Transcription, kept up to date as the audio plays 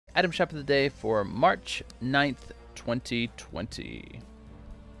Item shop of the day for March 9th, 2020.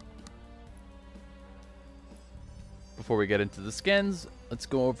 Before we get into the skins, let's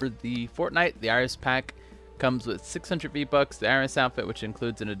go over the Fortnite. The Iris pack comes with 600 V-Bucks, the Iris outfit, which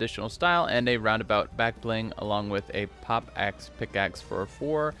includes an additional style, and a roundabout back bling, along with a pop axe pickaxe for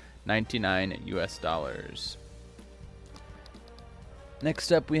 $4.99 US.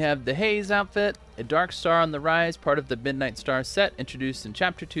 Next up, we have the Haze outfit, a Dark Star on the Rise, part of the Midnight Star set, introduced in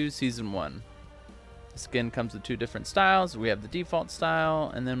Chapter 2, Season 1. The skin comes with two different styles. We have the default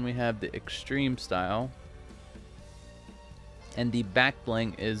style, and then we have the extreme style. And the back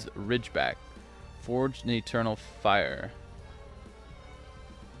bling is Ridgeback, forged in eternal fire.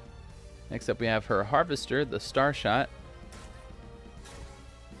 Next up, we have her Harvester, the Star Shot.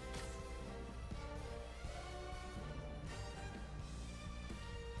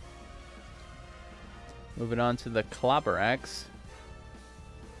 Moving on to the Clobber Axe.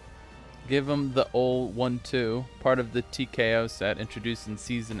 Give him the old 1-2, part of the TKO set introduced in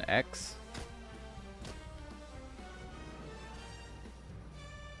Season X.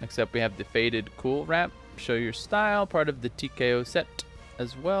 Next up, we have the Faded Cool Wrap. Show your style, part of the TKO set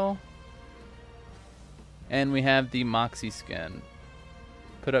as well. And we have the Moxie skin.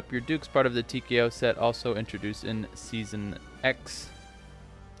 Put up your Dukes, part of the TKO set, also introduced in Season X.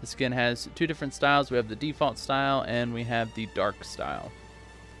 The skin has two different styles. We have the default style and we have the dark style.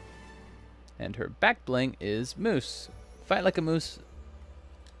 And her back bling is Moose. Fight like a moose.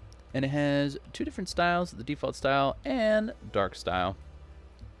 And it has two different styles, the default style and dark style.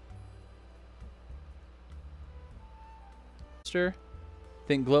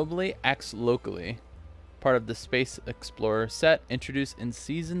 Think globally, acts locally. Part of the Space Explorer set, introduced in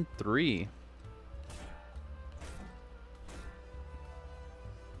Season 3.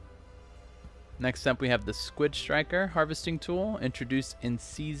 Next up, we have the Squid Striker harvesting tool, introduced in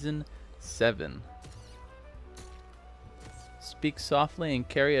Season 7. Speak softly and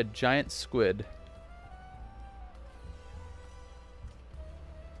carry a giant squid.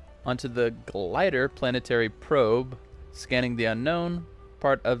 Onto the Glider planetary probe, scanning the unknown,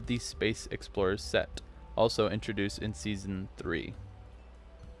 part of the Space Explorer set, also introduced in Season 3.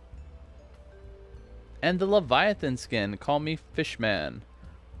 And the Leviathan skin, Call Me Fishman,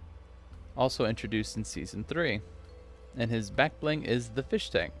 also introduced in Season 3. And his back bling is the fish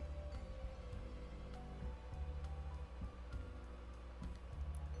tank.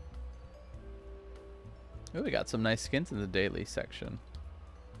 Ooh, we got some nice skins in the daily section.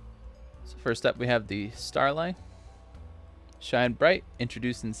 So first up, we have the Starlight. Shine Bright,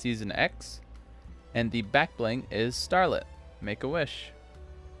 introduced in Season X. And the back bling is Starlet, Make a Wish.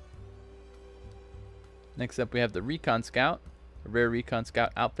 Next up, we have the Recon Scout. A rare Recon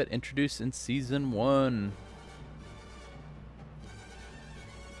Scout outfit introduced in Season 1.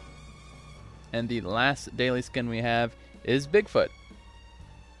 And the last daily skin we have is Bigfoot,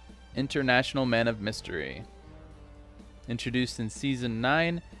 International Man of Mystery. Introduced in Season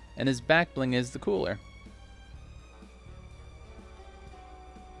 9, and his back bling is the Cooler.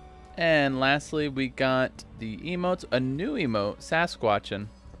 And lastly, we got the emotes, a new emote, Sasquatchin'.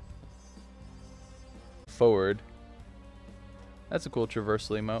 Forward. That's a cool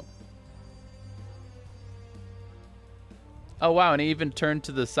traversal emote. Oh wow, and he even turned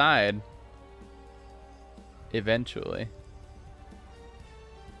to the side. Eventually.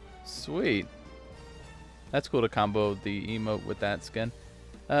 Sweet. That's cool to combo the emote with that skin.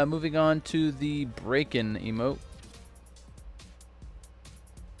 Moving on to the Break-In emote.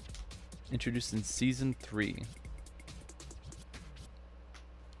 Introduced in Season 3.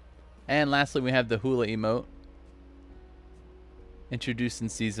 And lastly, we have the Hula emote. Introduced in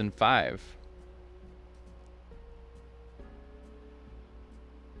Season 5.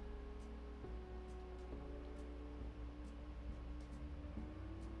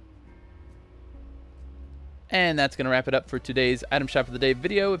 And that's going to wrap it up for today's Item Shop of the Day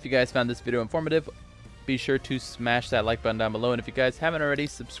video. If you guys found this video informative, be sure to smash that like button down below. And if you guys haven't already,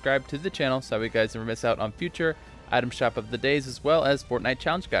 subscribe to the channel so you guys never miss out on future Item Shop of the Days as well as Fortnite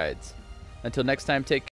challenge guides. Until next time, take care.